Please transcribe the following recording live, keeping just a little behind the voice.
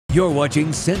You're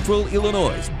watching Central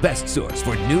Illinois' best source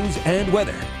for news and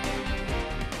weather.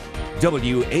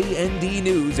 WAND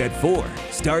News at 4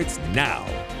 starts now.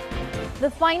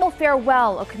 The final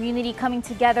farewell, a community coming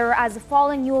together as a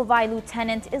fallen U of I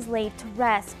lieutenant is laid to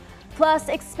rest. Plus,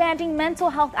 expanding mental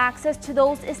health access to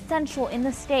those essential in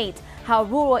the state, how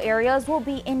rural areas will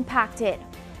be impacted.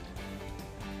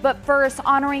 But first,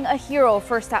 honoring a hero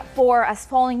first at 4 as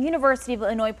fallen University of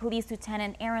Illinois Police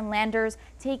Lieutenant Aaron Landers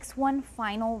takes one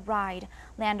final ride.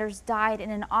 Landers died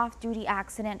in an off-duty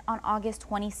accident on August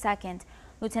 22nd.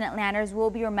 Lieutenant Landers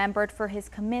will be remembered for his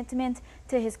commitment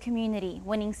to his community,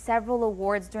 winning several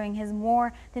awards during his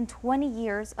more than 20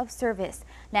 years of service.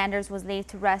 Landers was laid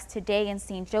to rest today in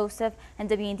St. Joseph, and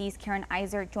WND's Karen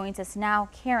Iser joins us now.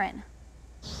 Karen.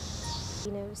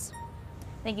 News.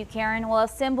 Thank you, Karen. Well, a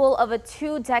symbol of a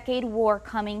two-decade war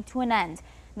coming to an end.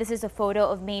 This is a photo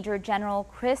of Major General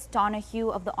Chris Donahue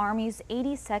of the Army's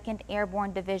 82nd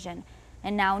Airborne Division,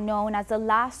 and now known as the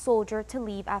last soldier to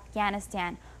leave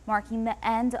Afghanistan, marking the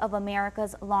end of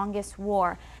America's longest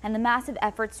war and the massive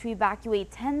efforts to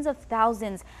evacuate tens of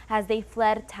thousands as they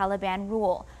fled Taliban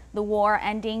rule. The war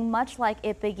ending much like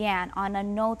it began, on a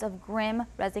note of grim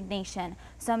resignation.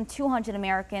 Some 200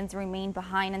 Americans remain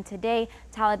behind, and today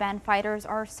Taliban fighters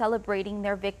are celebrating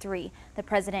their victory. The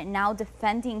president now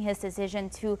defending his decision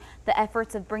to the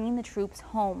efforts of bringing the troops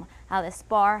home. Alice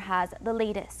Barr has the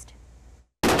latest.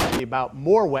 About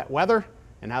more wet weather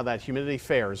and how that humidity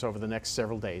fares over the next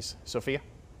several days. Sophia?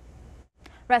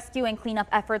 Rescue and cleanup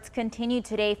efforts continue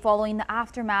today following the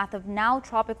aftermath of now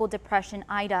tropical depression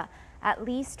Ida. At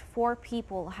least 4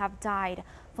 people have died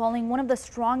following one of the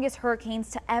strongest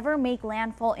hurricanes to ever make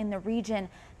landfall in the region.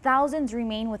 Thousands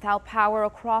remain without power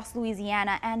across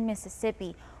Louisiana and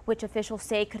Mississippi, which officials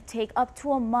say could take up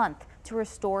to a month to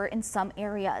restore in some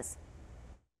areas.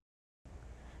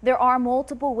 There are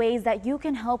multiple ways that you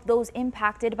can help those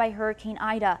impacted by Hurricane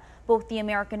Ida. Both the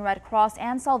American Red Cross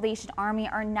and Salvation Army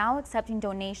are now accepting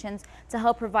donations to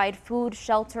help provide food,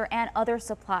 shelter, and other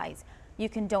supplies. You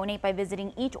can donate by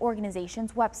visiting each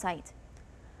organization's website.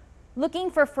 Looking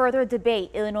for further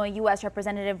debate, Illinois U.S.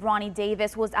 Representative Ronnie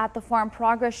Davis was at the Farm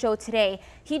Progress Show today.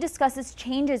 He discusses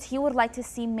changes he would like to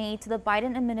see made to the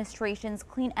Biden administration's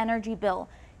clean energy bill.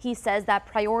 He says that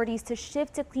priorities to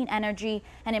shift to clean energy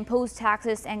and impose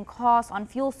taxes and costs on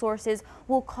fuel sources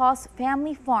will cost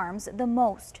family farms the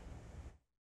most.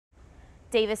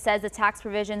 Davis says the tax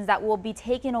provisions that will be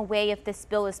taken away if this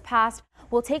bill is passed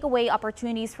will take away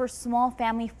opportunities for small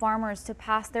family farmers to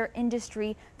pass their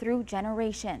industry through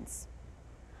generations.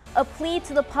 A plea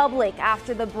to the public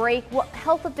after the break, what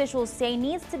health officials say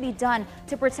needs to be done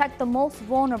to protect the most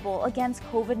vulnerable against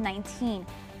COVID-19.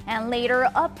 And later,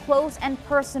 up close and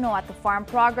personal at the Farm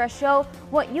Progress Show,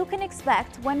 what you can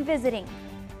expect when visiting.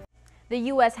 The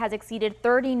U.S. has exceeded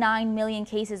 39 million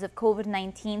cases of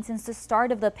COVID-19 since the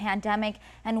start of the pandemic,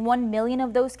 and 1 million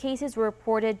of those cases were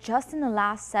reported just in the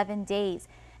last 7 days.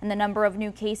 And the number of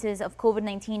new cases of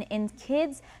COVID-19 in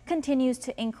kids continues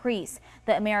to increase.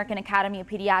 The American Academy of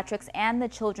Pediatrics and the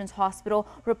Children's Hospital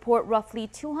report roughly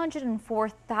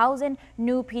 204,000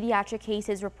 new pediatric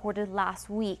cases reported last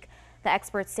week. The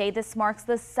experts say this marks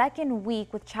the second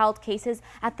week with child cases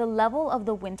at the level of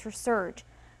the winter surge.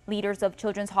 Leaders of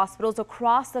children's hospitals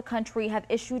across the country have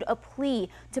issued a plea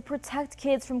to protect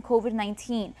kids from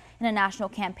COVID-19. In a national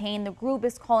campaign, the group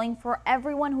is calling for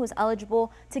everyone who is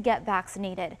eligible to get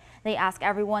vaccinated. They ask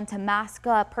everyone to mask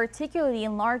up, particularly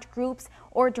in large groups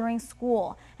or during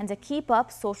school, and to keep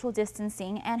up social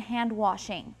distancing and hand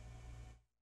washing.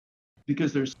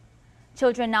 Because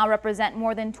children now represent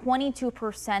more than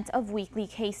 22% of weekly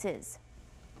cases.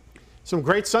 Some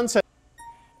great sunset.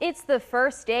 It's the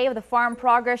first day of the Farm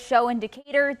Progress Show in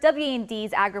Decatur.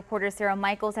 WAND's ag reporter Sarah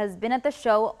Michaels has been at the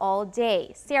show all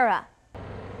day. Sarah.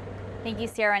 Thank you,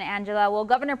 Sarah and Angela. Well,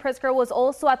 Governor Pritzker was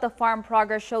also at the Farm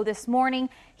Progress Show this morning.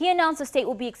 He announced the state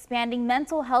will be expanding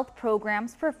mental health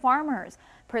programs for farmers.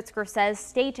 Pritzker says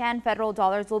state and federal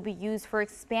dollars will be used for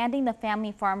expanding the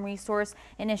Family Farm Resource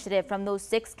Initiative from those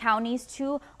 6 counties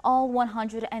to all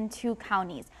 102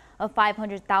 counties. A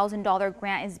 $500,000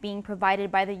 grant is being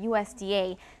provided by the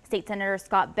USDA. State Senator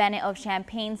Scott Bennett of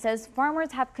Champaign says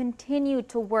farmers have continued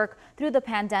to work through the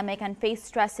pandemic and face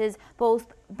stresses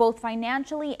both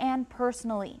financially and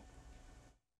personally.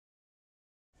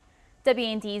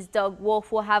 WAND's Doug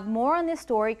Wolf will have more on this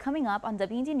story coming up on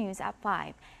WAND News at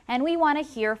 5. And we want to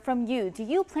hear from you. Do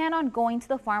you plan on going to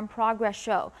the Farm Progress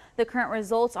Show? The current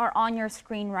results are on your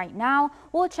screen right now.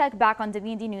 We'll check back on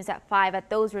WAND News at 5 at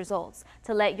those results.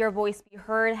 To let your voice be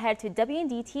heard, head to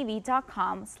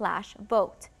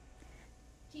WANDTV.com/vote.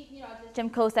 Jim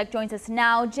Kosek joins us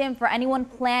now. Jim, for anyone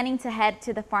planning to head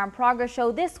to the Farm Progress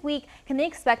Show this week, can they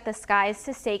expect the skies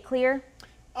to stay clear?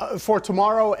 For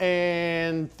tomorrow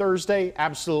and Thursday,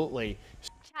 absolutely.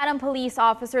 Chatham police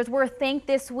officers were thanked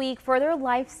this week for their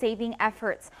life-saving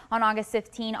efforts. On August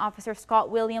 15, Officer Scott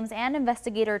Williams and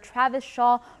investigator Travis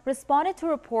Shaw responded to a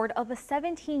report of a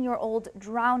 17-year-old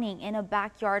drowning in a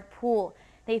backyard pool.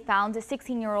 They found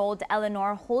 16-year-old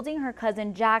Eleanor holding her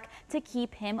cousin Jack to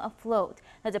keep him afloat.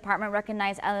 The department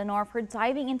recognized Eleanor for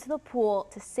diving into the pool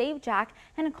to save Jack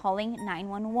and calling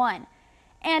 911.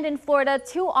 And in Florida,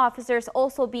 2 officers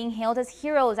also being hailed as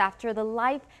heroes after the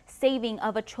life-saving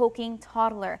of a choking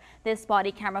toddler. This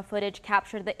body camera footage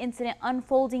captured the incident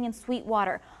unfolding in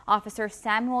Sweetwater. Officer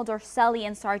Samuel Dorselli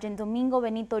and Sergeant Domingo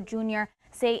Benito Jr.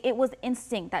 say it was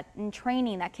instinct and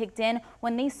training that kicked in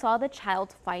when they saw the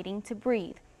child fighting to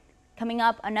breathe. Coming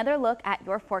up, another look at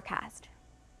your forecast.